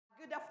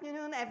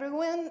afternoon,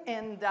 everyone,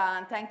 and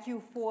thank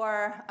you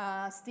for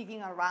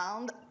sticking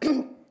around.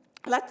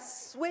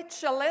 Let's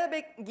switch a little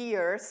bit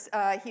gears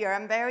here.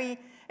 I'm very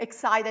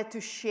excited to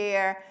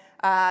share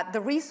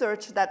the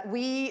research that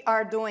we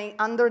are doing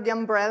under the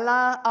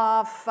umbrella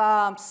of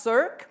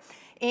CERC.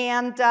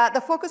 And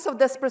the focus of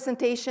this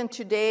presentation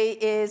today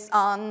is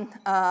on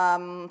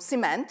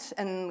cement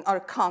or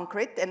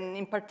concrete, and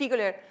in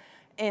particular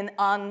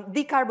on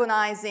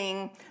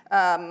decarbonizing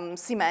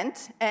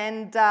cement.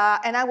 And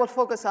I will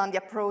focus on the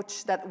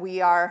approach that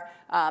we are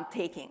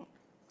taking.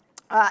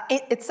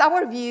 It's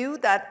our view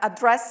that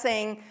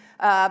addressing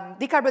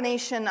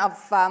decarbonation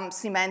of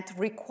cement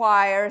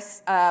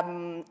requires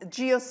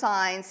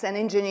geoscience and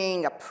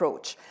engineering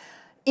approach.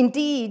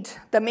 Indeed,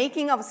 the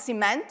making of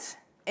cement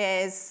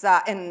is,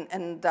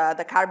 and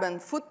the carbon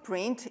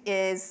footprint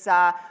is,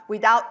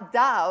 without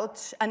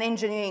doubt, an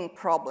engineering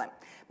problem.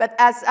 But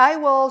as I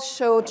will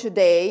show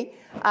today,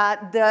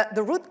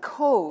 the root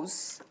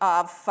cause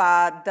of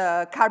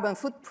the carbon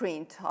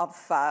footprint of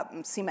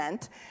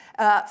cement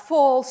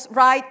falls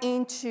right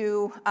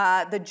into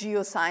the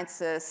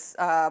geosciences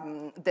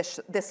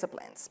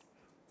disciplines.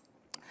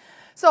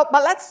 So,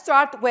 but let's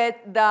start with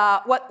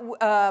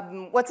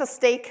what's at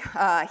stake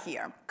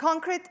here.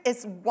 Concrete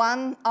is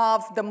one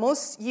of the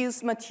most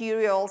used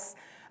materials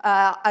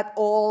at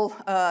all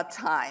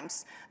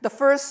times. The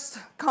first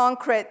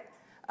concrete,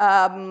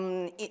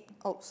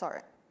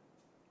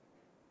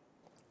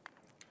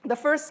 the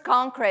first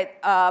concrete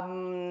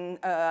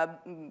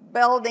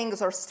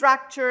buildings or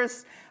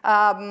structures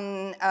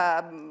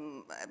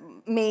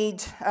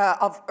made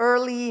of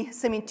early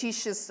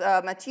cementitious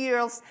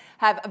materials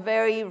have a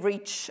very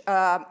rich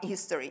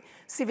history.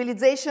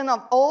 Civilization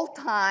of all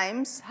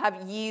times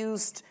have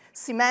used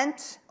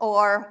cement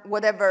or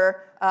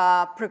whatever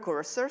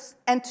precursors.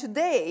 And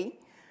today,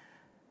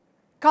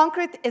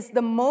 concrete is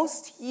the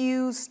most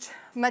used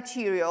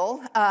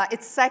material.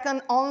 It's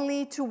second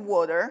only to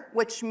water,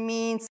 which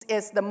means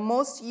it's the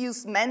most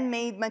used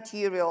man-made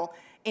material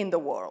in the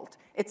world.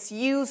 It's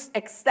used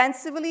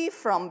extensively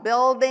from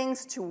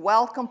buildings to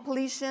well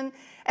completion.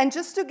 And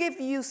just to give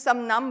you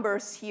some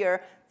numbers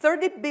here,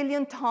 30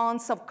 billion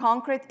tons of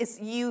concrete is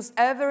used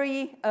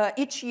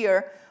each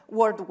year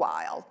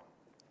worldwide,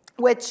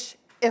 which,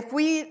 if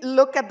we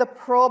look at the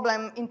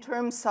problem in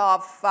terms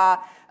of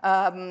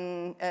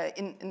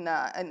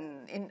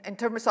in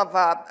terms of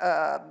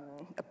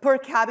per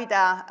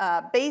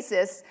capita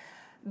basis,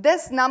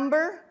 this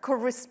number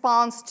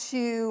corresponds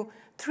to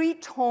 3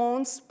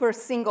 tons per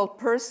single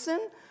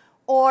person,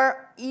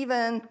 or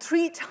even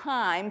 3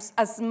 times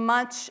as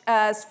much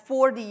as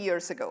 40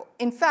 years ago.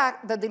 In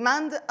fact, the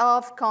demand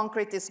of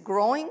concrete is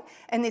growing,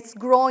 and it's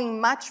growing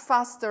much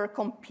faster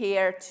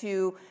compared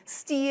to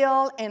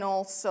steel and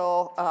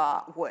also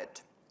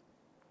wood.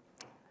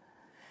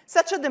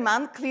 Such a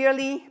demand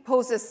clearly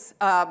poses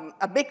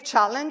a big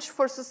challenge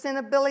for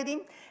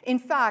sustainability. In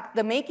fact,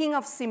 the making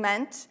of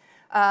cement,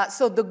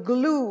 so the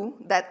glue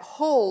that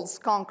holds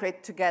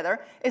concrete together,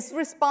 is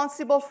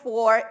responsible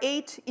for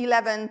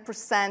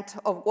 8–11%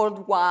 of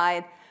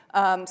worldwide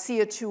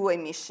CO2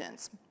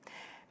 emissions.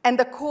 And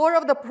the core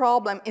of the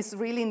problem is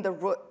really in the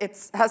root. It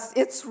has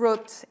its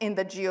root in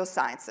the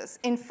geosciences.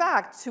 In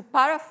fact, to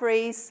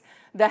paraphrase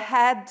the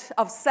head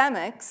of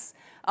CEMEX,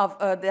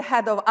 the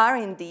head of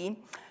R&D,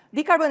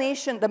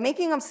 decarbonation, the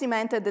making of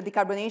cement and the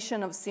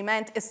decarbonation of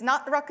cement is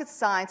not rocket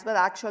science, but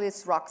actually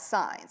it's rock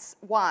science.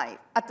 Why?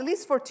 At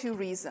least for 2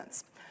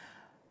 reasons.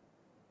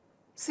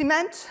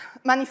 Cement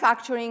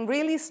manufacturing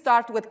really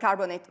starts with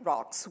carbonate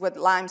rocks, with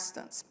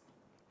limestones,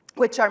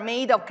 which are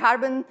made of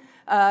calcium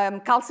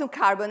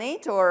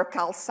carbonate or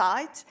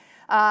calcite.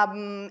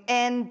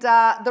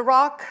 The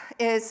rock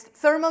is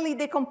thermally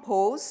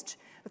decomposed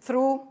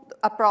through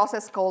a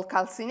process called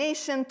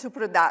calcination to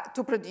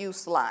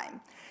produce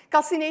lime.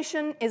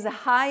 Calcination is a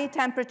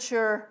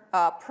high-temperature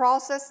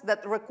process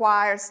that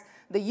requires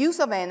the use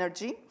of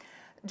energy.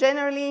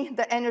 Generally,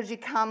 the energy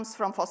comes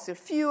from fossil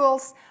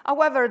fuels.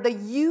 However, the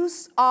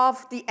use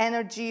of the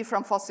energy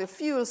from fossil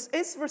fuels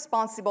is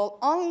responsible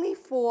only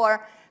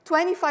for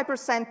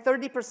 25%,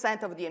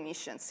 30% of the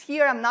emissions.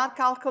 Here, I'm not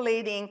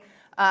calculating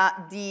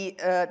the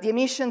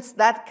emissions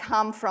that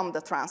come from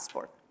the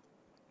transport.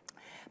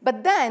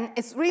 But then,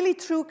 it's really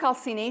through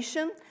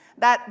calcination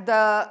that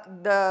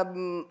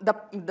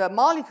the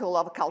molecule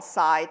of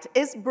calcite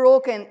is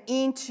broken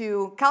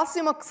into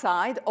calcium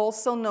oxide,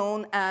 also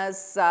known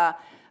as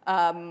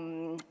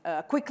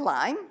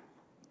quicklime,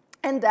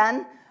 and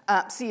then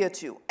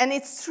CO2. And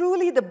it's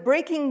truly the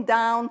breaking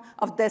down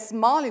of these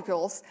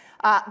molecules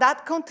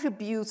that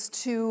contributes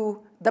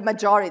to the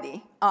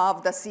majority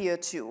of the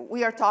CO2.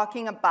 We are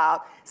talking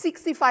about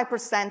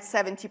 65%,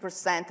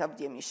 70% of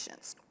the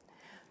emissions.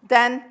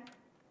 Then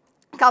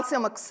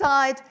calcium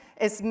oxide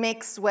is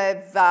mixed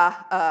with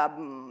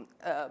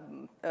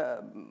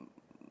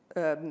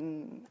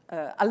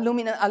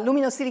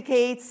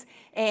aluminosilicates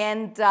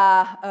and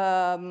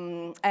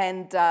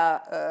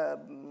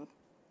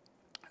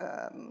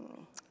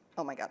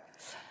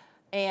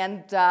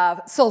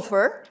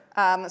sulfur.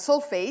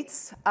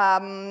 sulfates.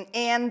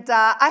 And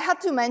I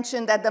had to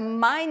mention that the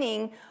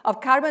mining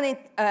of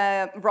carbonate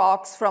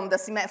rocks for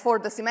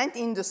the cement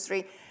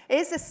industry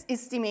is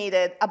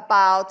estimated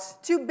about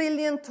 2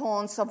 billion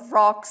tons of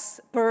rocks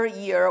per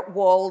year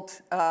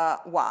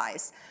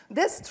worldwide.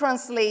 This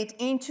translates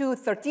into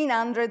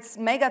 1,300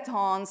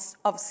 megatons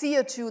of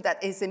CO2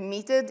 that is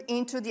emitted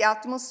into the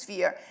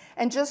atmosphere.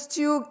 And just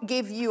to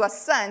give you a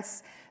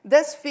sense,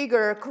 this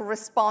figure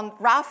corresponds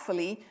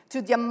roughly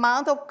to the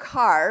amount of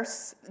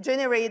cars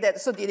generated,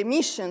 so the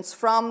emissions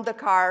from the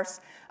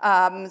cars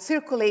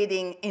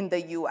circulating in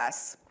the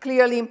US,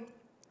 clearly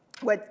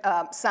with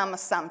some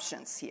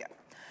assumptions here.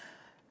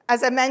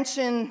 As I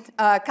mentioned,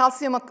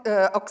 calcium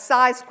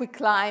oxides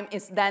quicklime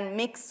is then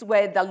mixed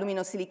with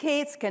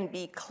aluminosilicates, can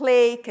be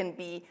clay, can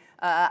be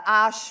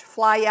ash,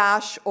 fly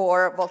ash,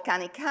 or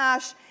volcanic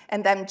ash,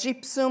 and then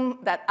gypsum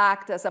that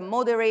acts as a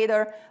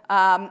moderator,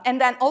 and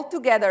then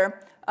altogether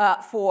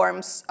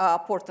forms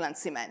Portland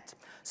cement.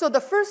 So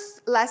the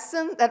first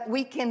lesson that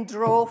we can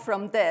draw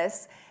from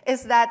this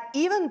is that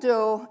even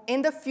though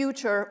in the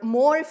future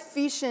more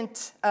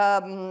efficient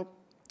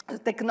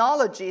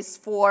technologies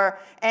for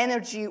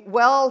energy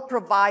will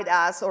provide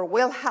us or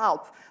will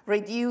help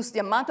reduce the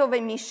amount of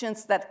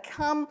emissions that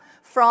come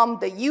from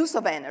the use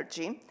of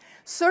energy,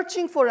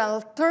 searching for an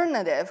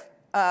alternative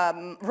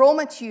raw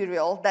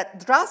material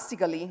that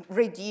drastically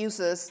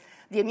reduces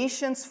the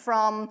emissions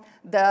from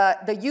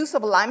the use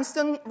of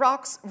limestone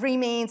rocks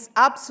remains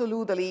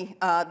absolutely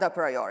the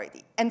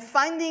priority. And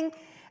finding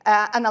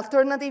an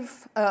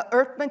alternative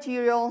earth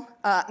material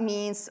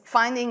means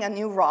finding a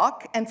new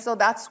rock, and so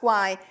that's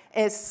why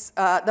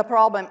the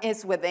problem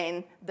is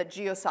within the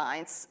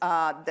geoscience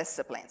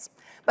disciplines.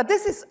 But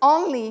this is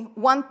only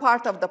one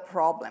part of the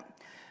problem.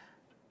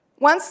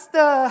 Once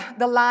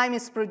the lime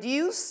is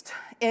produced,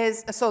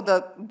 so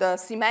the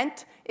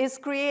cement is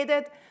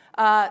created,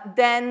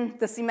 then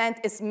the cement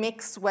is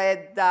mixed with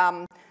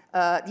the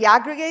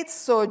aggregates,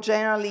 so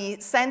generally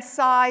sand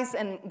size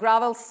and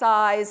gravel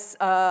size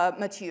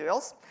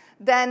materials,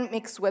 then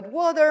mixed with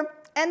water,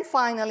 and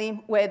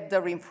finally with the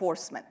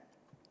reinforcement.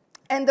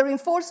 And the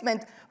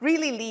reinforcement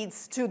really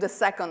leads to the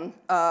second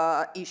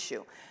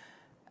issue.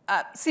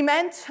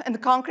 Cement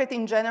and concrete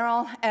in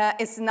general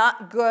is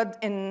not good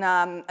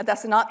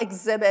does not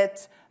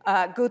exhibit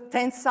good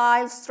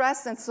tensile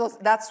stress, and so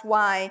that's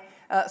why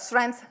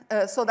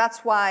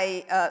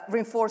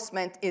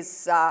reinforcement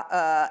is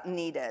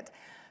needed.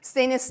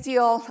 Stainless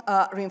steel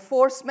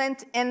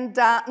reinforcement, and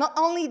not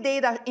only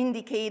data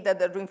indicate that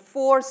the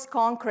reinforced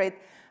concrete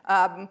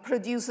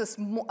produces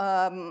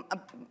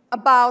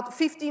about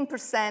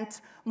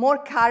 15% more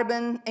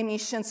carbon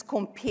emissions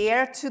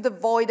compared to the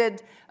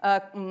voided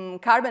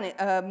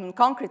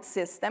concrete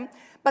system,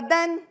 but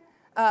then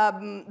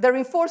the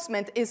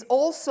reinforcement is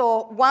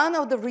also one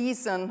of the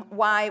reasons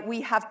why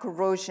we have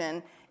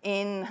corrosion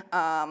in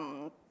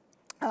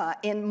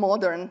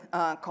modern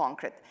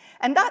concrete.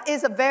 And that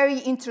is a very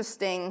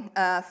interesting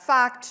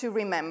fact to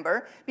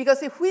remember,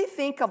 because if we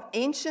think of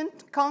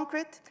ancient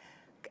concrete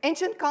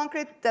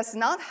does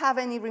not have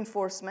any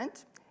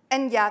reinforcement,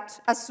 and yet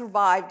has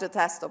survived the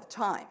test of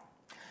time.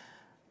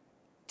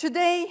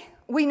 Today,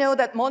 we know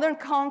that modern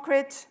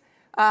concrete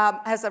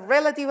has a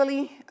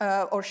relatively,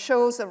 or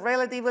shows a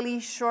relatively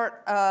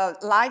short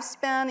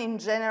lifespan.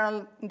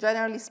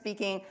 Generally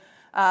speaking,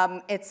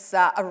 it's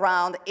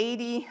around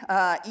 80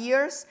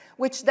 years,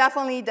 which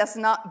definitely does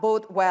not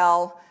bode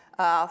well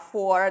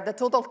for the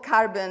total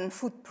carbon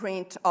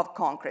footprint of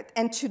concrete.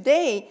 And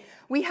today,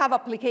 we have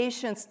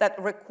applications that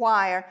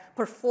require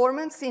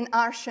performance in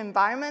harsh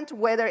environment,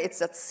 whether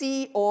it's at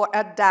sea or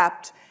at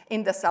depth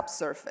in the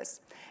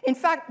subsurface. In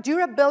fact,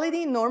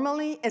 durability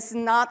normally is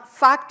not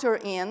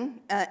factored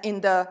in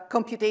the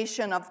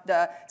computation of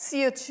the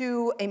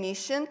CO2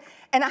 emission.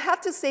 And I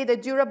have to say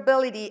that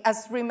durability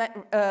has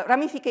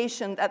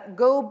ramifications that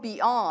go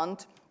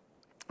beyond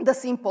the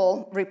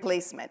simple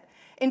replacement.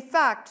 In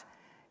fact,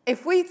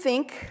 if we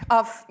think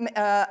of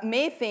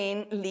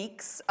methane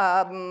leaks,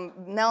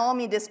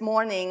 Naomi this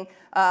morning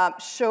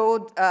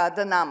showed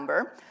the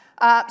number.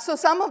 So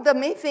some of the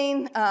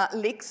methane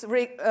leaks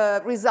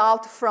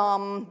result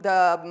from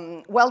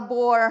the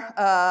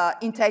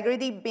wellbore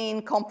integrity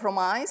being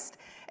compromised,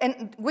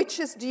 and which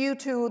is due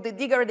to the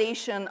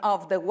degradation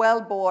of the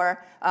wellbore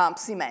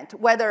cement,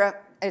 whether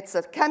it's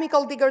a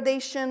chemical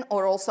degradation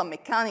or also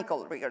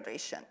mechanical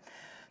degradation.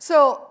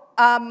 So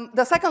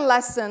the second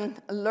lesson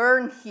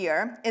learned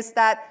here is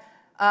that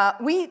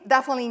we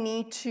definitely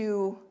need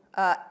to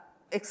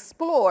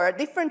explore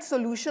different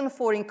solutions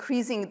for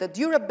increasing the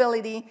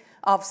durability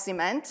of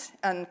cement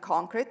and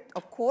concrete,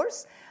 of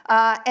course,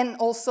 and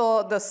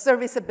also the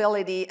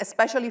serviceability,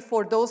 especially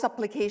for those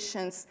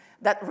applications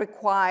that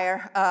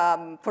require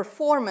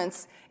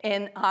performance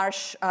in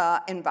harsh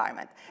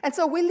environment. And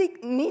so we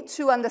need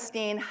to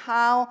understand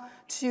how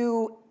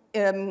to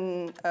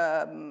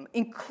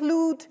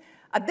include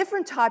a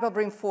different type of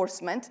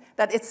reinforcement,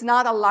 that it's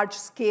not a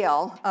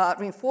large-scale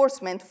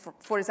reinforcement,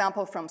 for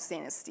example, from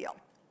stainless steel.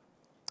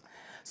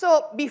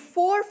 So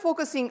before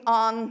focusing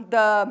on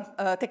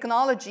the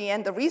technology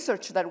and the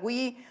research that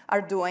we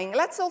are doing,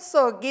 let's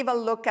also give a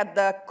look at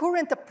the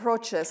current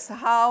approaches,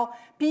 how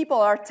people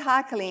are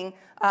tackling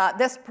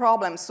this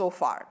problem so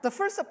far. The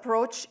first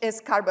approach is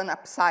carbon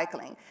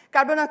upcycling.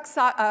 Carbon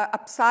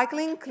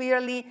upcycling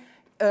clearly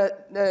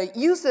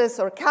uses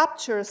or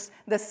captures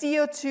the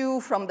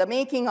CO2 from the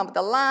making of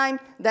the lime,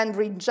 then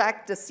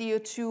reject the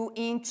CO2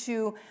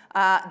 into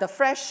the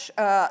fresh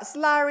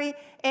slurry,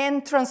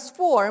 and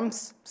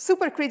transforms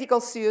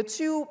supercritical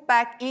CO2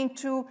 back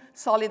into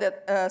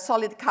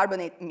solid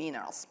carbonate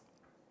minerals.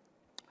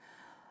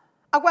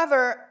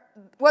 However,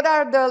 what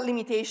are the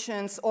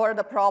limitations or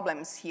the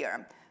problems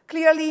here?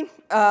 Clearly,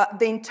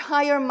 the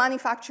entire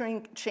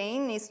manufacturing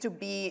chain needs to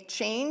be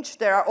changed.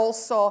 There are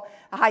also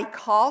high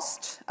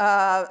costs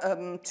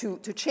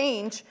to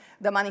change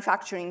the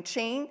manufacturing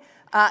chain.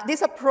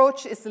 This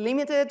approach is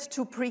limited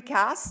to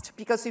precast,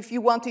 because if you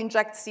want to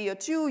inject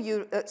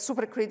CO2,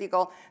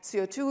 supercritical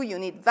CO2, you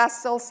need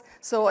vessels,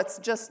 so it's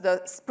just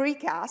the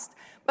precast.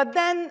 But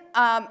then,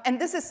 and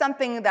this is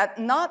something that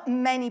not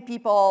many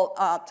people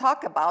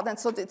talk about, and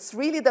so it's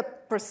really the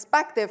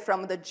perspective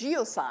from the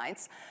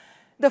geoscience.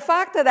 The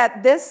fact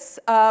that this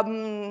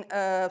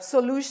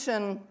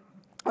solution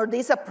or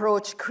this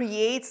approach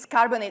creates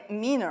carbonate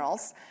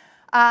minerals,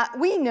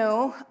 we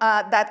know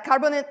that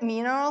carbonate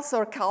minerals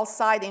or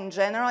calcite in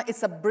general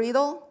is a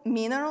brittle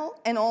mineral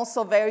and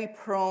also very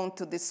prone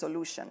to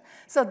dissolution.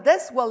 So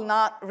this will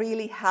not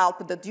really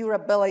help the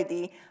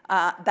durability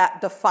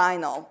that the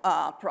final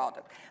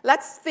product.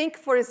 Let's think,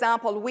 for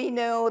example, we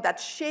know that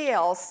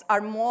shales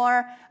are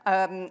more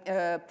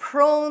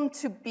prone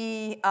to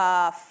be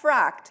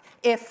fracked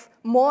if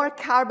more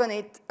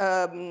carbonate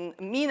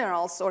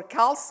minerals or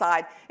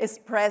calcite is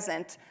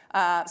present.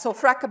 So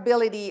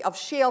frackability of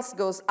shales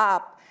goes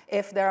up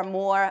if there are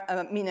more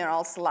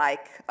minerals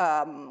like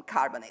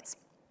carbonates.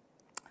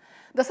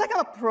 The second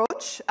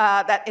approach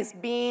that is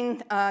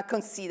being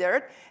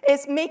considered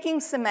is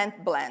making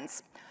cement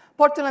blends.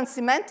 Portland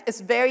cement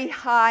is very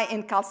high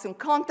in calcium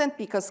content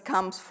because it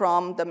comes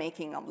from the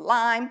making of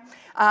lime.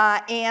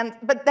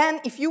 But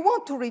then if you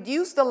want to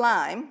reduce the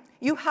lime,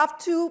 you have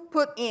to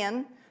put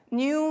in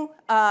new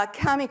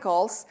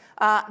chemicals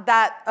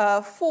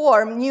that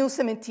form new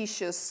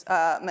cementitious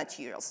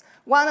materials.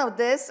 One of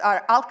these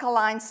are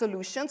alkaline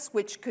solutions,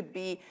 which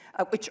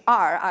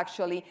are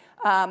actually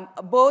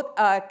both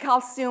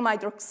calcium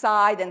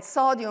hydroxide and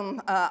sodium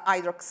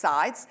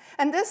hydroxides.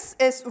 And this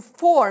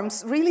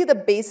forms really the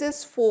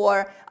basis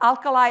for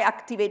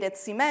alkali-activated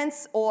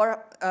cements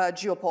or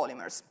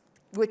geopolymers,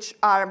 which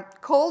are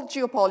called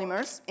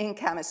geopolymers in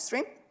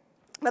chemistry.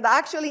 But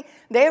actually,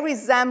 they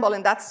resemble,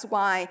 and that's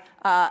why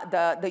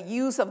the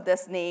use of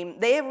this name,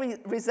 they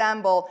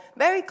resemble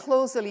very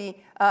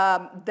closely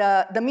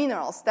the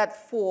minerals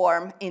that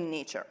form in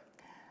nature.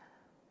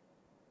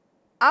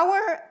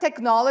 Our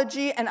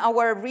technology and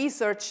our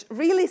research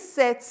really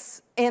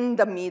sits in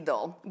the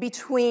middle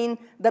between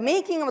the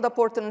making of the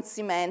Portland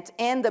cement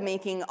and the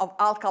making of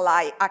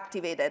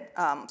alkali-activated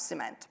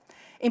cement.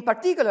 In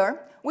particular,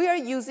 we are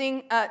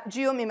using a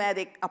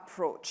geomimetic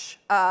approach.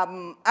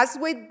 As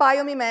with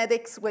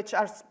biomimetics, which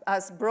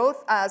has brought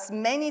us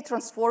many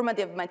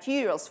transformative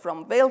materials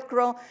from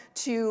Velcro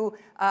to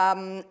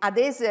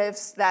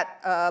adhesives that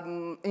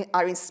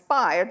are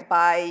inspired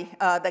by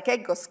the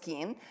gecko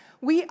skin,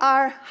 we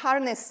are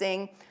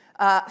harnessing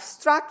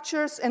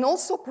structures and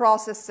also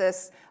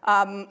processes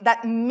that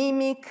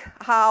mimic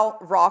how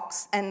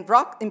rocks, and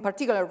in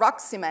particular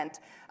rock cement,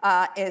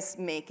 is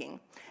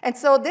making. And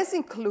so this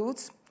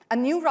includes a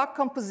new rock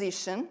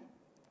composition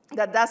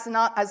that does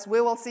not, as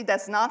we will see,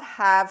 does not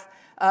have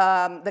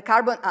the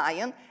carbon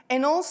ion,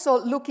 and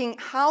also looking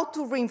how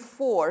to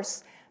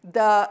reinforce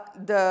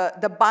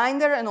the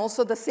binder and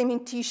also the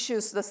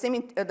cementitious,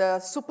 the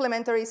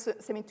supplementary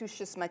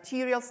cementitious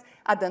materials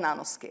at the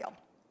nanoscale.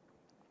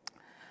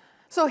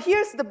 So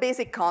here's the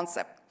basic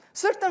concept.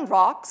 Certain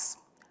rocks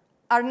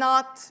are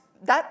not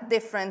that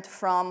different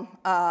from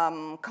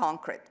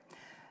concrete,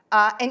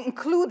 and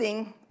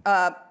including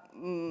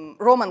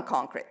Roman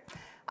concrete.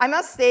 I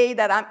must say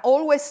that I'm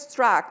always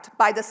struck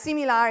by the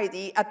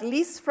similarity, at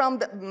least from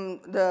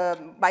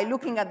by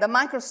looking at the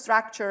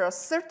microstructure of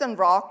certain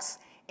rocks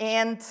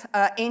and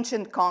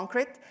ancient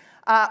concrete,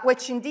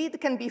 which indeed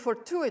can be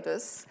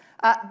fortuitous.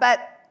 But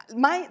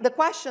the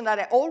question that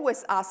I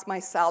always ask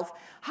myself,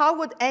 how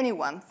would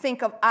anyone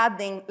think of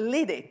adding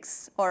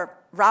lytics or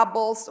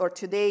rubbles, or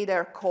today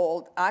they're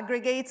called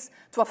aggregates,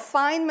 to a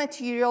fine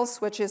materials,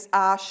 which is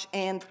ash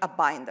and a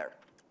binder,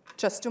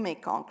 just to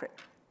make concrete?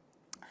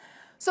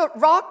 So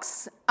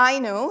rocks, I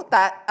know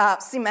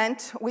that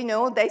cement, we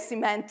know they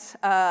cement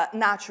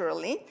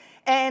naturally,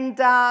 and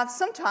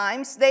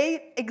sometimes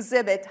they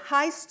exhibit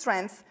high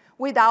strength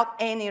without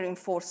any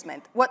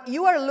reinforcement. What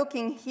you are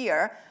looking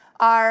here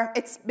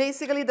it's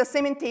basically the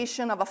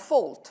cementation of a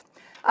fault.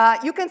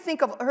 You can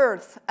think of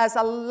Earth as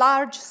a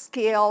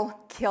large-scale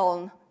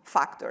kiln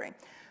factory.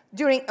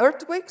 During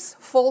earthquakes,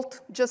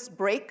 faults just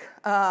break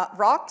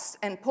rocks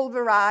and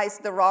pulverize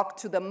the rock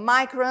to the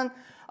micron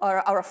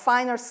or a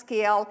finer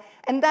scale,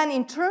 and then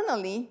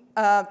internally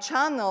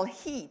channel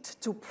heat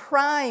to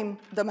prime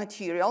the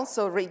material,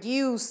 so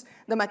reduce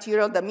the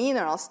material, the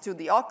minerals, to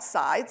the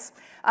oxides,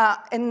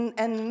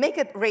 and make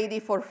it ready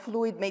for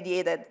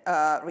fluid-mediated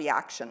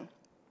reaction,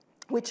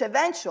 which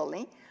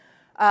eventually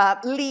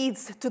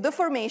leads to the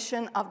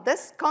formation of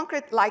this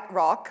concrete-like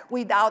rock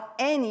without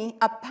any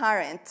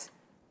apparent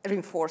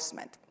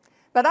reinforcement.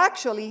 But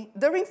actually,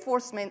 the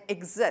reinforcement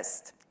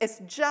exists. It's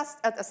just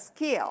at a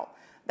scale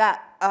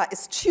that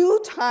is too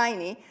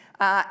tiny,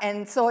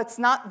 and so it's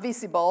not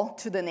visible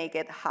to the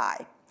naked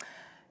eye.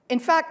 In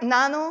fact,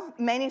 nano,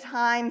 many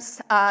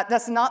times,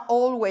 does not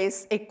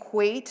always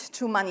equate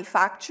to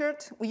manufactured.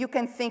 You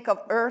can think of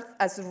Earth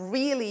as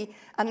really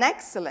an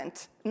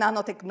excellent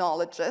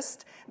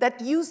nanotechnologist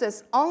that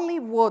uses only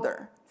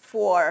water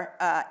for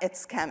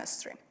its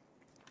chemistry.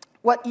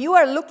 What you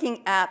are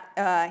looking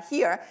at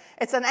here,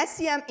 it's an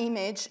SEM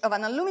image of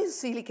an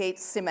aluminosilicate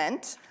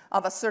cement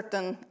of a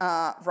certain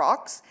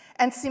rocks.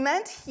 And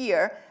cement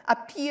here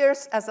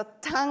appears as a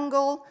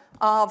tangle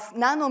of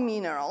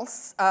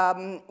nanominerals,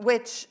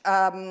 which,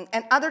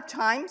 and other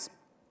times,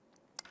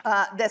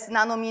 these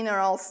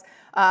nanominerals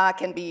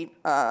can be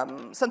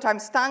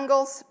sometimes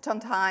tangles,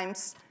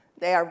 sometimes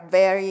they are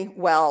very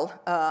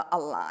well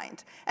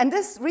aligned. And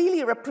this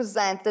really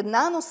represents the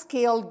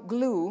nanoscale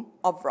glue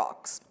of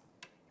rocks.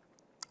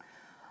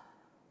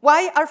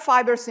 Why are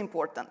fibers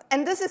important?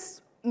 And this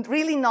is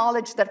really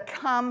knowledge that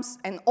comes,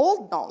 and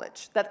old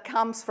knowledge that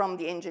comes from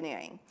the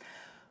engineering.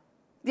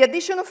 The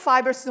addition of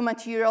fibers to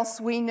materials,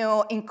 we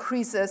know,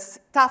 increases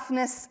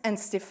toughness and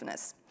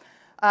stiffness.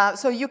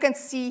 So you can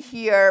see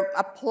here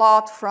a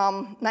plot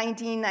from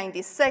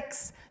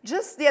 1996,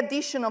 just the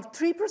addition of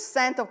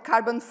 3% of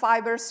carbon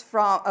fibers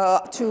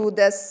to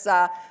this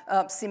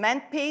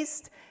cement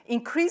paste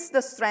increase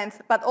the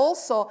strength, but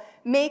also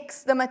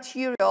makes the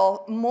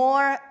material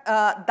more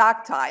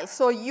ductile.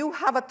 So you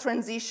have a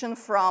transition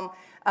from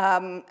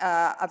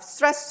a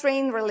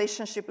stress-strain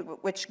relationship,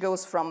 which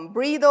goes from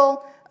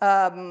brittle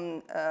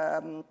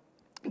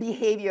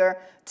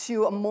behavior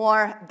to a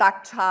more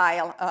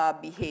ductile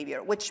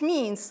behavior, which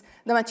means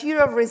the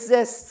material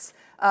resists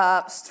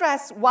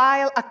stress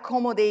while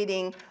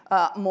accommodating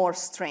more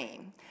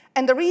strain.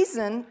 And the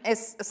reason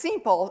is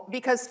simple,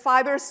 because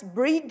fibers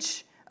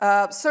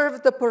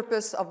serve the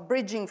purpose of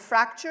bridging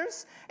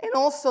fractures and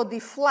also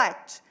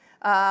deflect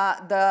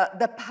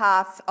the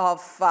path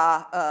of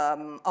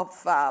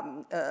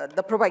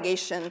the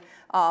propagation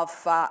of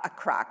a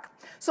crack.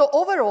 So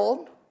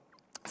overall,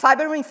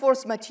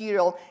 fiber-reinforced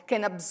material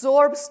can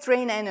absorb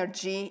strain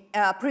energy,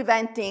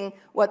 preventing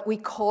what we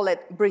call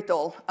it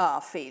brittle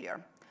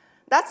failure.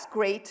 That's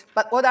great,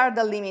 but what are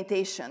the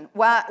limitations?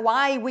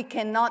 Why we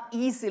cannot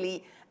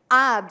easily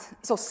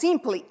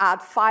simply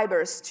add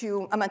fibers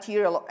to a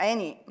material or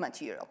any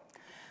material?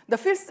 The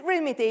first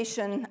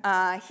limitation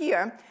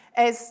here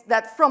is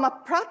that from a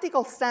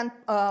practical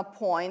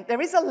standpoint, there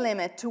is a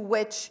limit to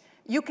which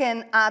you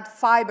can add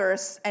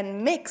fibers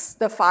and mix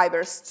the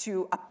fibers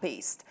to a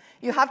paste.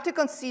 You have to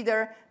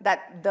consider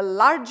that the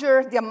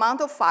larger the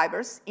amount of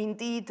fibers,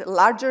 indeed, the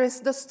larger is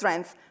the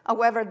strength.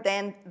 However,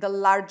 then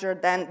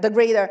the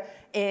greater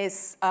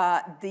is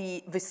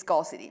the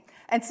viscosity.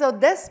 And so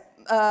this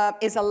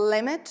is a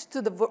limit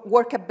to the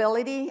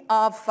workability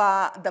of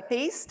the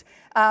paste.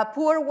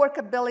 Poor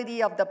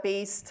workability of the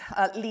paste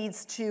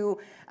leads to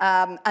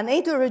an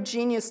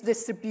heterogeneous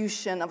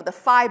distribution of the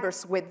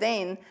fibers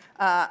within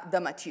the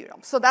material.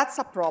 So that's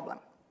a problem.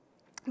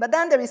 But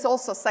then there is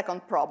also a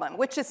second problem,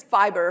 which is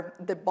fiber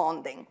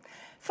debonding.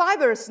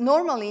 Fibers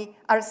normally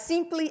are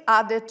simply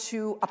added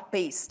to a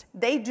paste.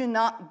 They do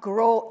not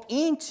grow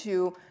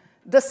into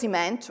the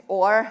cement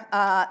or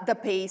the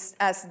paste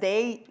as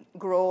they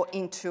grow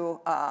into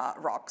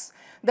rocks.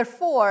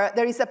 Therefore,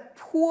 there is a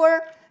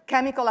poor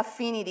chemical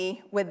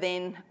affinity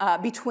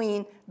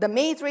between the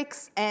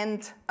matrix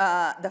and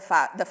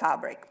the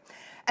fabric.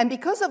 And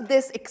because of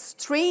this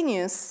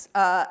extraneous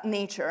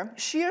nature,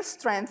 shear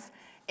strength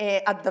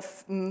at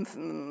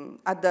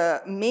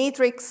the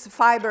matrix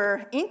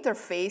fiber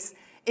interface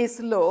is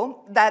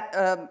low.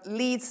 That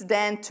leads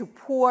then to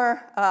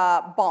poor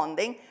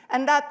bonding,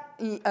 and that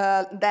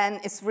then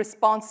is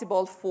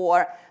responsible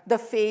for the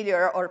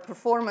failure or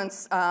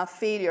performance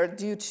failure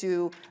due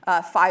to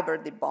fiber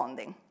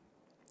debonding.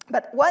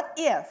 But what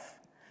if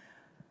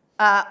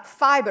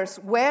fibers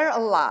were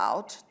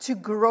allowed to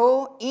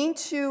grow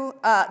into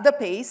the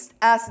paste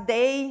as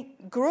they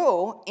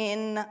grow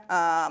in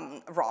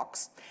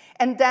rocks?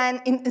 And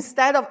then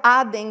instead of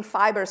adding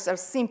fibers are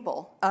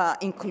simple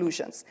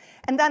inclusions.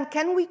 And then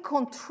can we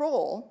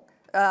control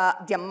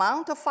the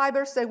amount of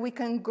fibers that we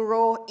can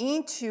grow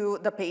into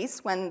the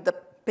paste when the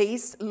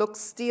paste looks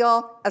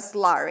still a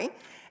slurry?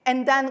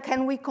 And then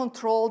can we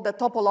control the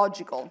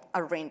topological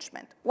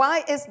arrangement?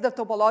 Why is the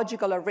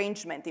topological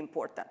arrangement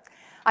important?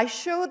 I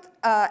showed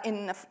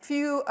in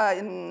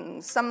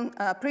some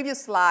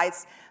previous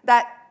slides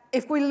that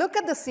if we look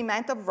at the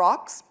cement of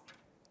rocks,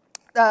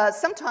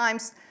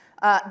 sometimes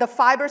The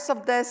fibers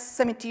of this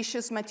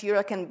cementitious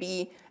material can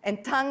be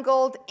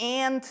entangled,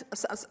 and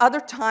other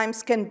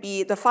times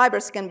the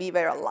fibers can be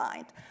very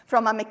aligned.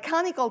 From a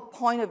mechanical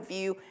point of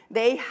view,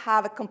 they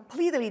have a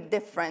completely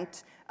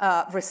different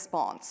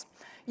response.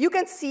 You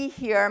can see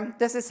here,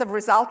 this is a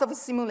result of a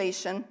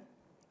simulation.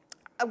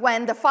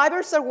 When the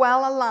fibers are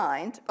well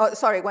aligned,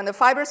 when the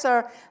fibers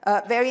are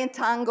very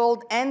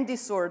entangled and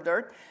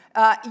disordered,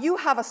 you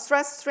have a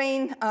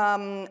stress-strain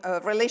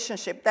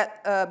relationship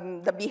that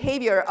the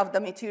behavior of the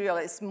material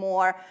is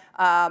more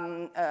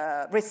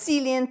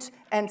resilient,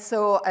 and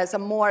so as a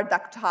more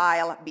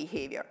ductile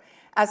behavior.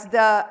 As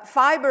the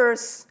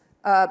fibers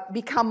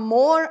become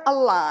more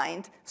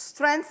aligned,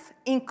 strength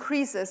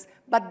increases,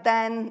 but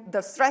then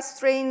the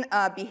stress-strain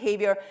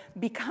behavior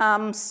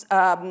becomes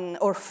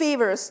or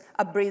favors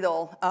a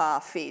brittle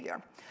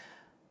failure.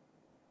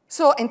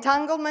 So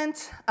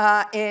entanglement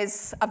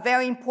is a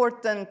very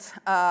important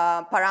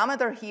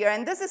parameter here,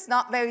 and this is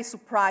not very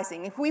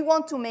surprising. If we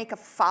want to make a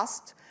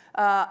fast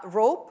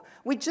rope,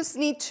 we just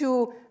need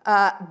to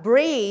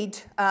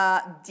braid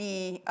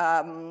the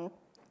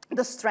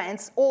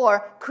strands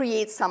or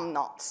create some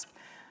knots.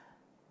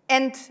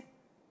 And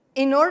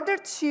in order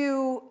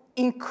to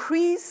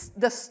increase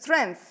the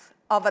strength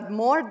of a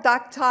more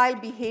ductile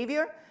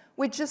behavior,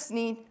 we just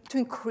need to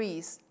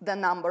increase the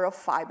number of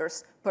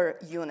fibers per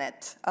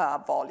unit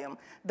volume.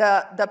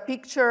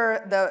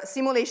 The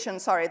simulation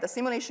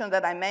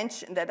that I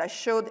mentioned, that I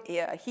showed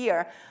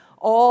here,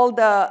 all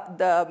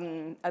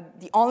the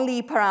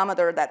only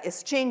parameter that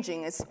is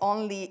changing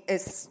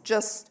is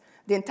just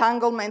the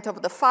entanglement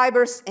of the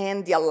fibers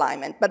and the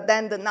alignment. But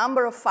then the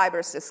number of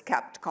fibers is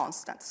kept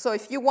constant. So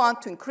if you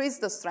want to increase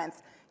the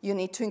strength, you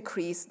need to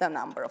increase the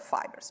number of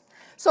fibers.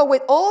 So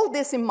with all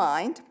this in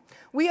mind,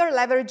 we are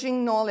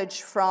leveraging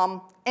knowledge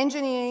from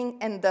engineering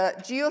and the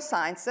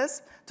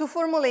geosciences to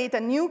formulate a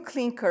new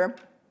clinker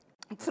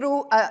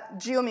through a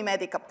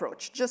geomimetic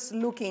approach, just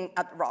looking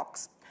at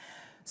rocks.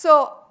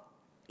 So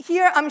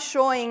here I'm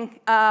showing,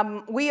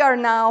 we are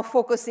now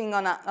focusing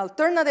on an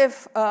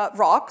alternative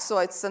rock, so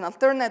it's an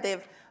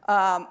alternative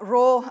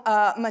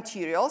raw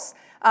materials.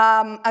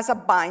 As a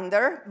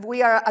binder,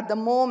 we are at the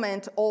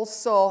moment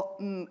also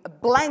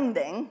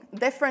blending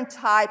different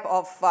type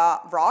of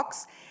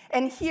rocks.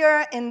 And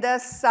here in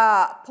this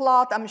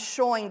plot, I'm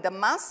showing the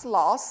mass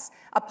loss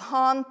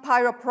upon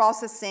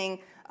pyroprocessing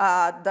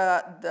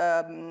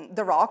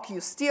the rock.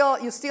 You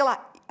still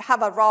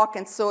have a rock,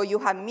 and so you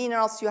have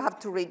minerals. You have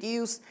to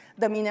reduce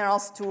the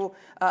minerals to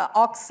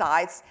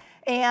oxides.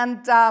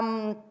 And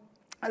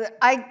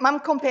I'm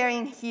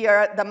comparing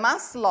here the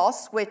mass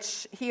loss,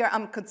 which here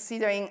I'm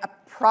considering a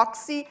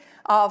proxy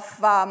of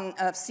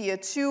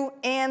CO2,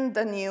 and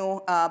the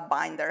new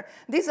binder.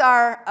 These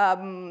are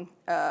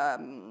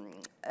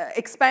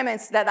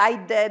experiments that I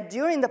did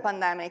during the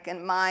pandemic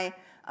in my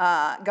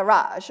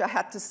garage, I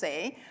had to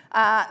say.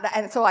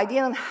 And so I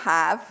didn't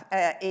have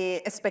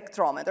a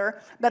spectrometer,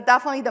 but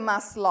definitely the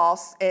mass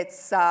loss,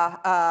 it's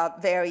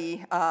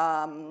very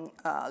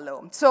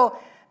low. So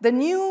the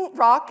new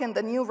rock and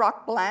the new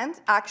rock blend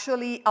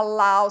actually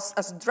allows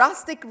a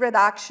drastic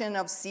reduction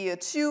of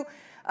CO2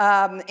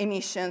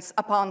 emissions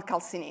upon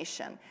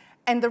calcination.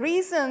 And the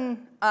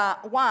reason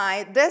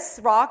why this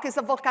rock is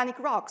a volcanic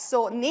rock,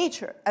 so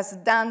nature has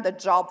done the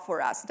job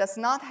for us, does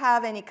not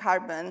have any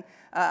carbon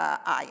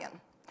ion.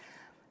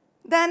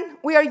 Then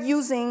we are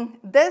using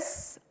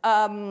this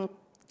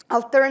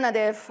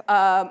alternative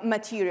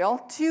material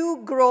to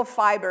grow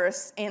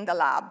fibers in the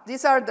lab.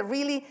 These are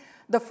really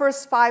the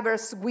first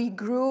fibers we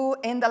grew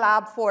in the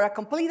lab for a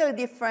completely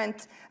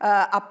different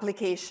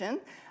application.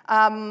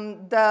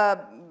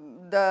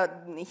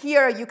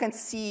 Here you can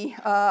see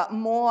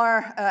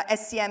more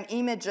SEM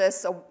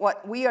images of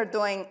what we are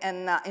doing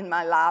in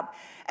my lab.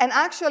 And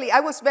actually,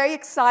 I was very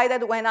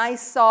excited when I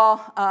saw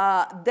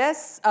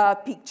this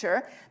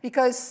picture,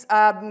 because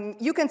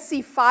you can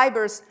see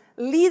fibers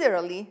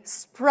literally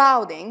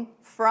sprouting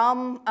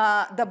from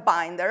the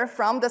binder,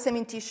 from the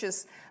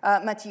cementitious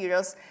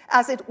materials,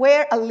 as it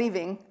were a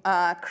living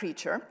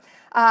creature.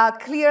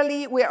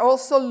 Clearly, we're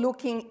also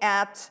looking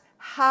at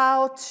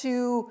how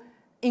to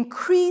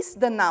increase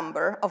the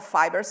number of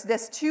fibers.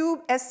 This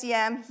tube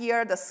SEM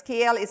here, the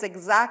scale is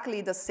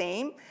exactly the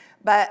same,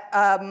 but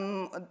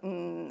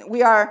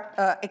we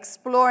are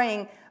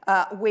exploring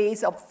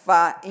ways of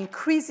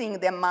increasing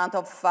the amount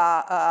of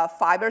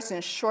fibers in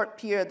a short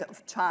period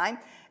of time.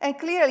 And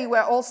clearly,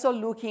 we're also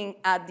looking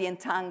at the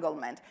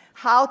entanglement,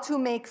 how to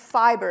make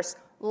fibers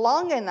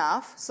long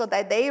enough so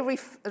that they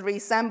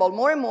resemble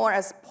more and more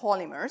as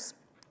polymers,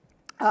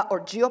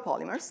 or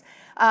geopolymers,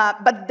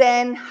 but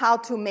then how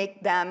to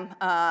make them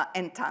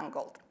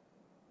entangled.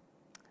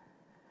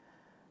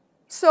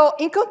 So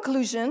in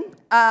conclusion,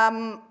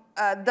 I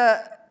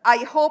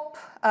hope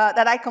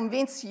that I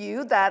convince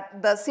you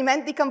that the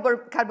cement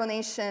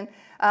decarbonation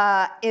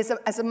is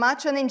as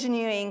much an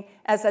engineering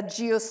as a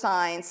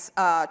geoscience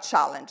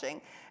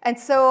challenging. And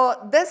so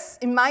this,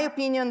 in my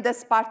opinion,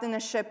 this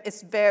partnership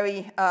is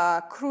very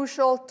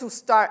crucial to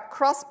start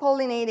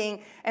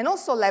cross-pollinating and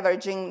also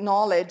leveraging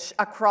knowledge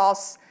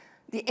across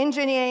the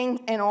engineering,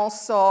 and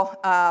also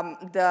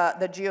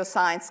the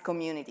geoscience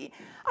community.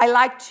 I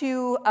like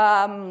to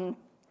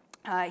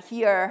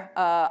here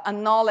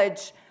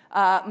acknowledge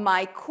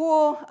my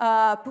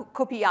co-PIs,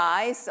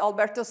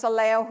 Alberto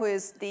Saleo, who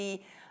is the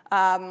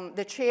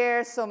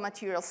chair of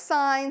material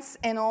science,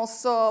 and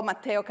also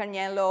Matteo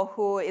Carniello,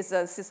 who is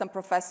an assistant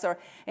professor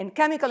in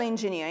chemical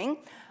engineering.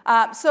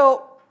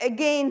 So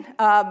again,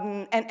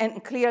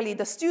 and clearly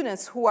the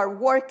students who are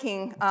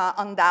working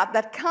on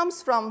that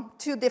comes from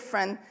two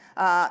different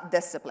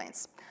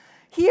disciplines.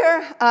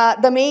 Here,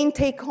 the main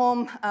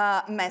take-home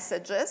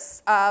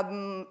messages.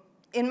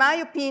 In my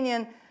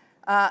opinion,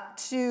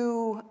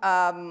 to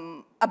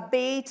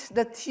abate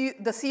the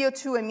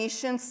CO2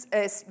 emissions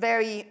is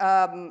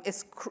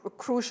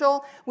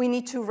crucial. We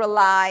need to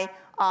rely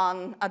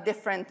on a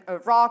different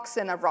rocks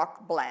and a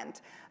rock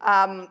blend.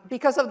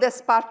 Because of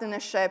this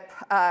partnership,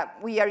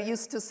 we are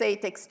used to say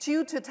it takes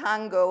two to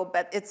tango,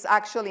 but it's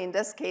actually, in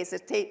this case,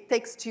 it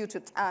takes two to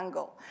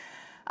tango.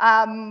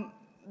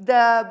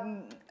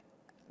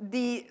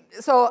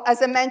 So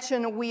as I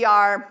mentioned, we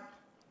are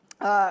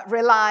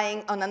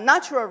relying on a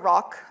natural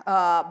rock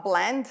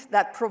blend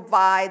that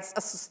provides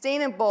a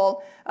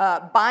sustainable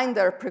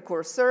binder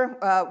precursor.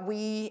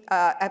 We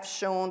have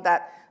shown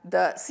that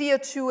the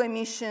CO2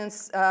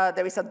 emissions,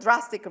 there is a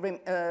drastic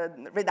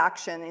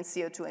reduction in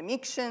CO2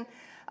 emission.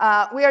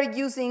 We are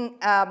using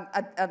a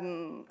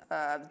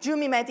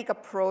geomimetic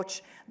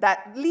approach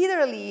that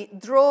literally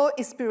draw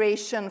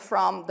inspiration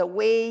from the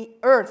way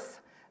Earth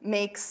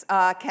makes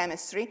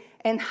chemistry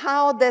and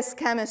how this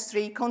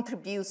chemistry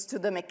contributes to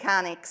the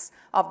mechanics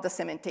of the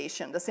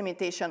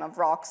cementation of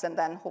rocks and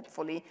then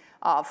hopefully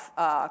of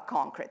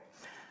concrete.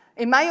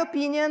 In my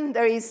opinion,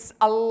 there is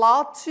a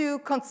lot to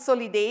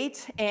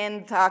consolidate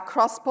and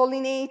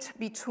cross-pollinate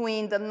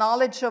between the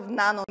knowledge of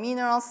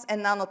nanominerals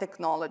and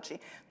nanotechnology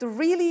to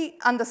really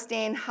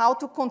understand how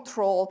to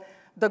control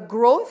the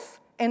growth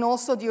and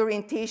also the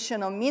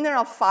orientation of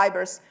mineral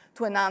fibers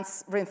to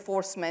enhance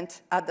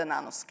reinforcement at the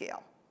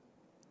nanoscale.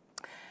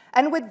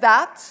 And with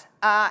that,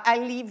 I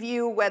leave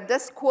you with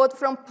this quote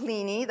from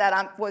Pliny that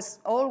I was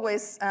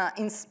always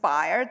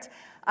inspired.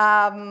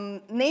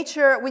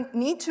 Nature, we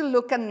need to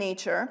look at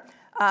nature,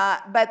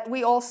 but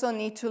we also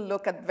need to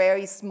look at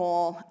very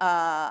small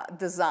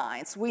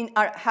designs. We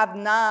have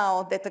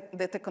now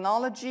the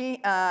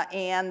technology,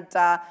 and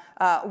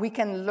we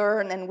can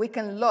learn and we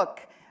can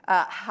look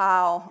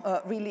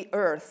how really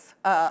Earth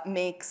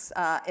makes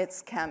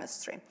its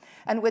chemistry.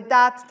 And with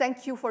that,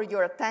 thank you for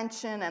your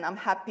attention, and I'm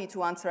happy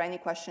to answer any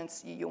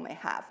questions you may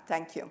have.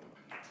 Thank you.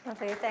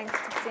 Lovely, thanks,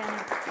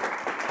 Tiziana.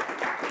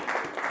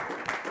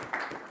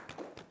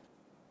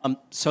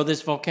 So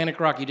this volcanic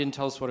rock, you didn't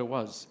tell us what it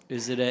was.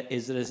 Is it a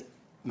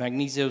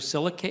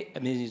magnesiosilicate? I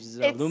mean, is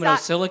it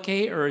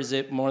aluminosilicate, or is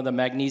it more the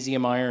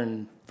magnesium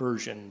iron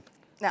version?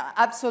 No,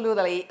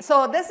 absolutely.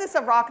 So this is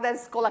a rock that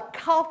is called a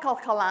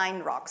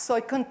calc-alkaline rock. So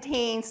it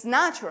contains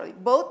naturally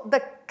both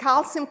the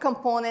calcium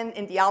component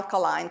and the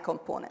alkaline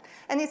component.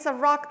 And it's a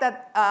rock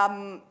that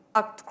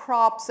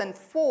outcrops and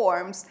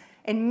forms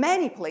in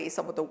many places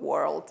of the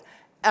world.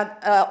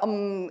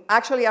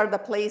 Actually are the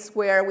place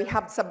where we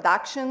have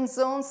subduction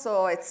zones.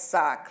 So it's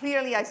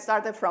clearly, I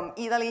started from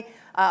Italy,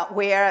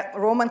 where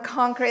Roman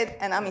concrete,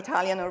 and I'm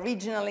Italian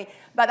originally,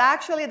 but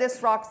actually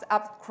this rock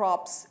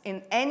outcrops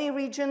in any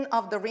region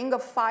of the Ring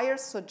of Fire,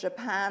 so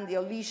Japan, the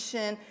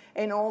Aleutian,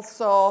 and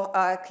also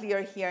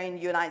clear here in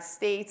the United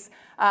States,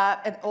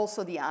 and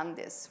also the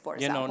Andes, for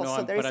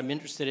example. But I'm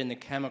interested in the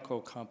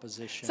chemical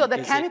composition. So the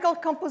chemical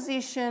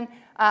composition,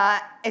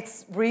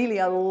 it's really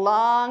a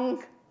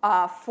long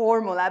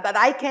formula, but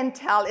I can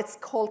tell it's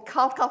called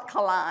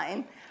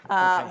calc-alkaline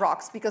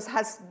rocks because it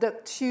has the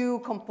two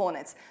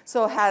components.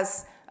 So it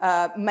has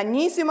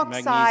magnesium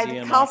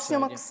oxide,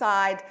 calcium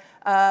oxide,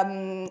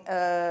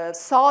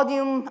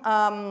 sodium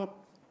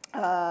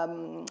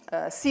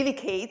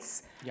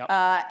silicates,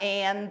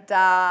 and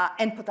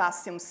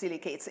potassium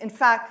silicates. In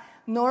fact,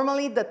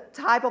 normally the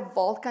type of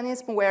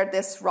volcanism where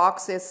this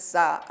rocks is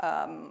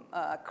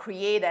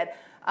created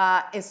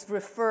is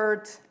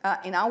referred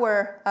in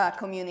our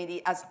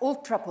community as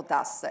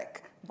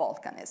ultrapotassic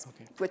volcanism,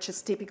 which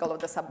is typical of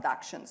the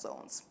subduction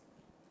zones.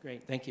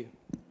 Great, thank you.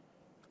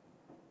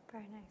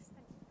 Very nice.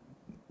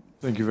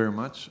 Thank you very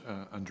much,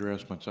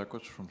 Andreas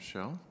Matsakos from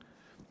Shell.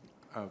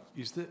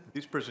 Is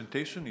this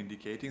presentation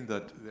indicating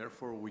that,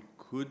 therefore, we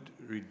could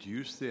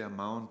reduce the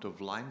amount of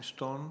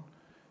limestone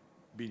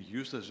being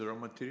used as a raw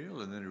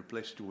material and then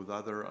replace it with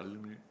other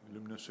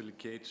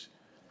aluminosilicates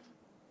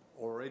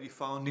already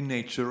found in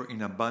nature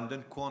in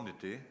abundant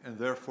quantity, and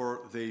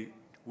therefore they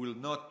will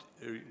not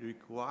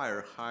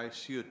require high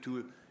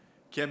CO2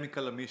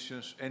 chemical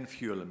emissions and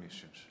fuel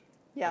emissions?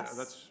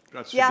 Yes.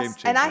 That's a game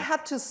changer. And I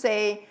had to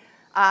say,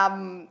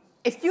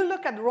 if you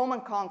look at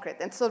Roman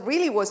concrete, and so it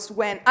really was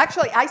when,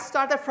 actually I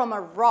started from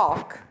a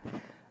rock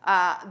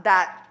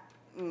that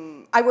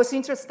I was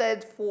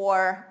interested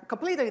for a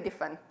completely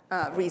different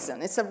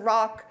reason. It's a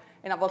rock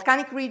in a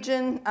volcanic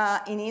region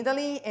in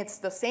Italy. It's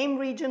the same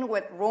region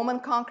where Roman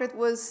concrete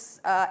was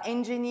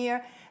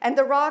engineered. And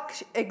the rock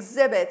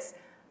exhibits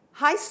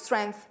high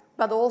strength,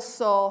 but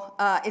also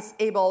is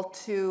able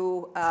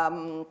to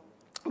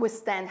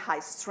withstand high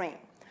strain.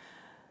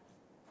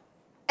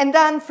 And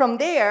then from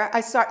there,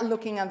 I start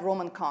looking at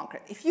Roman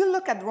concrete. If you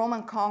look at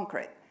Roman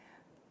concrete,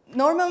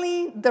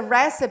 normally the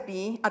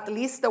recipe, at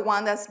least the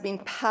one that's been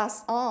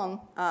passed on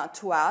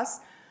to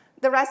us,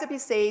 the recipe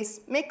says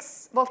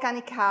mix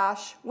volcanic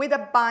ash with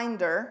a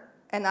binder,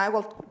 and I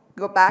will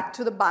go back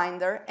to the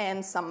binder,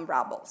 and some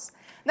rubbles.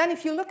 Then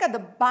if you look at the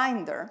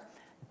binder,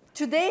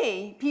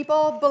 today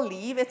people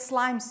believe it's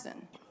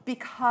limestone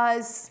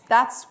because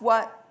that's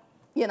what,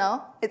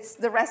 it's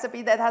the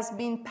recipe that has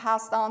been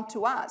passed on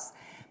to us.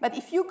 But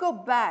if you go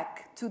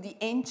back to the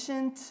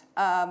ancient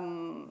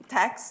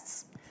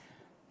texts,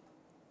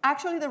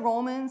 actually the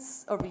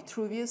Romans, or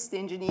Vitruvius, the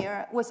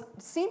engineer, was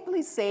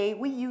simply say,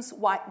 we use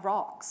white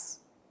rocks.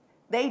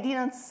 They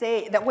didn't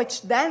say that,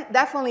 which then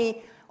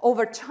definitely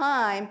over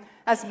time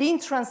has been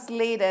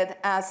translated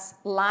as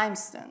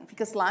limestone,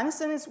 because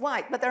limestone is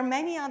white, but there are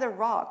many other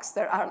rocks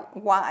that are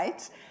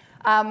white.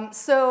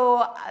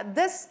 So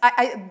this,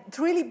 I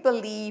truly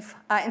believe,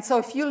 and so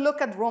if you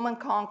look at Roman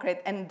concrete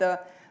and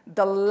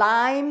the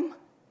lime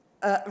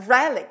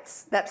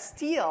relics that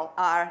still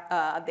are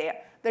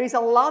there is a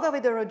lot of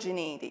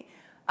heterogeneity.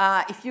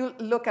 If you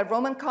look at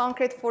Roman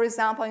concrete, for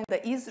example, in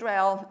the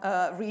Israel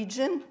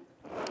region,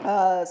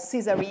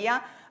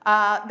 Caesarea,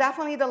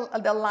 definitely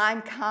the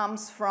lime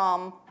comes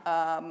from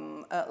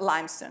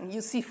limestone. You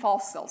see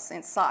fossils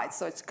inside,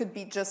 so it could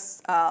be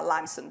just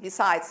limestone.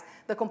 Besides,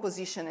 the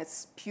composition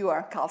is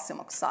pure calcium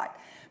oxide.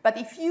 But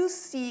if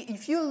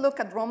you look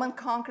at Roman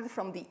concrete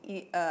from the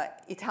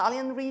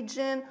Italian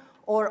region,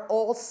 or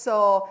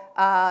also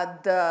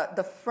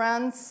the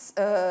France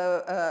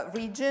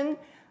region,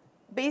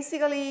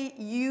 basically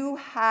you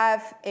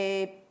have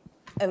a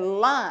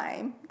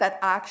lime that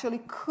actually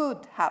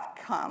could have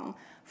come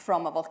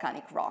from a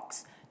volcanic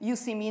rocks. You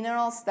see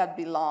minerals that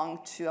belong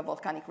to a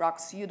volcanic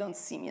rocks. You don't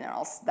see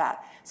minerals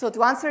that. So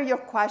to answer your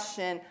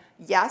question,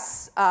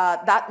 yes,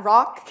 that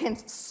rock can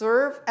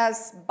serve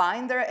as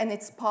binder, and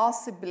it's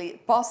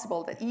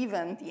possible that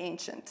even the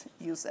ancient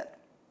use it.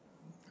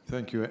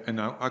 Thank you. And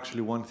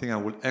actually, one thing I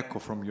will echo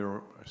from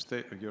your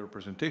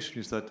presentation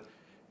is that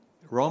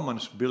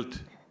Romans built,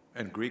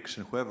 and Greeks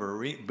and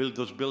whoever, built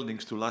those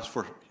buildings to last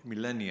for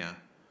millennia.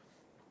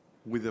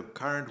 With the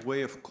current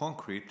way of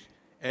concrete,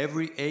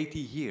 every 80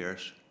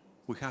 years,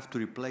 we have to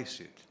replace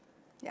it.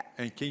 Yeah.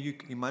 And can you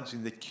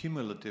imagine the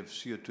cumulative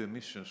CO2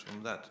 emissions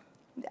from that?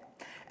 Yeah.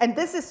 And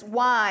this is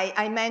why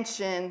I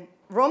mentioned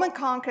Roman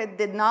concrete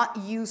did not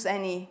use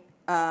any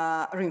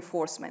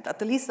reinforcement,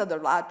 at least at a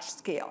large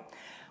scale.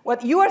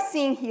 What you are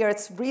seeing here,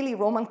 it's really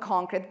Roman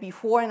concrete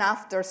before and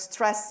after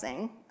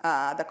stressing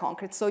the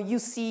concrete. So you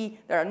see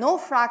there are no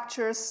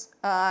fractures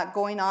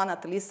going on,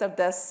 at least at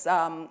this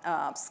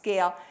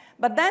scale.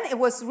 But then it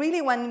was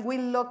really when we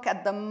look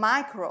at the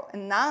micro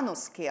and nano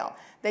scale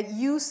that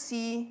you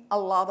see a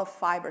lot of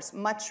fibers,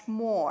 much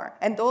more.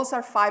 And those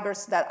are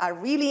fibers that are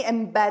really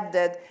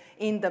embedded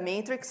in the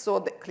matrix, so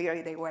that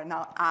clearly they were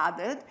not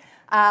added.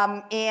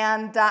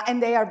 And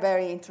they are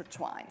very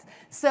intertwined.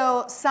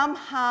 So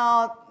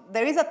somehow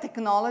there is a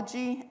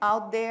technology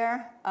out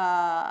there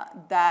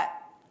that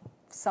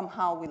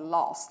somehow we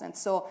lost. And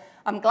so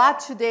I'm glad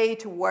today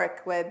to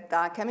work with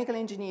chemical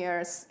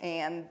engineers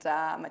and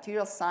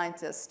material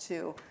scientists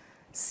to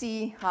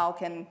see how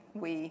can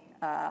we,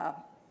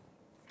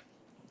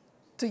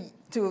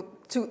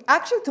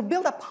 to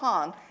build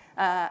upon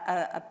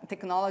a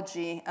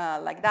technology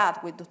like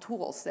that with the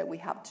tools that we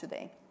have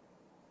today.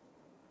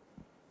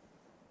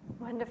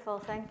 Wonderful,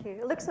 thank you.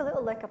 It looks a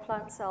little like a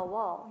plant cell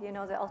wall, the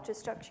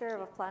ultrastructure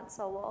of a plant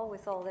cell wall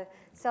with all the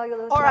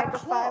cellulose or a microfibers.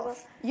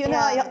 cloth.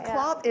 A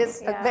cloth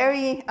is a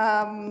very,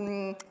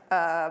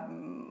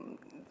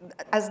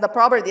 as the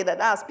property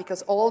that has,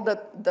 because all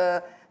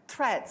the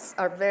threads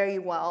are very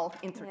well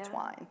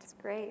intertwined. Yeah, that's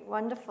great,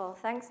 wonderful.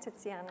 Thanks,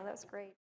 Tiziana, that was great.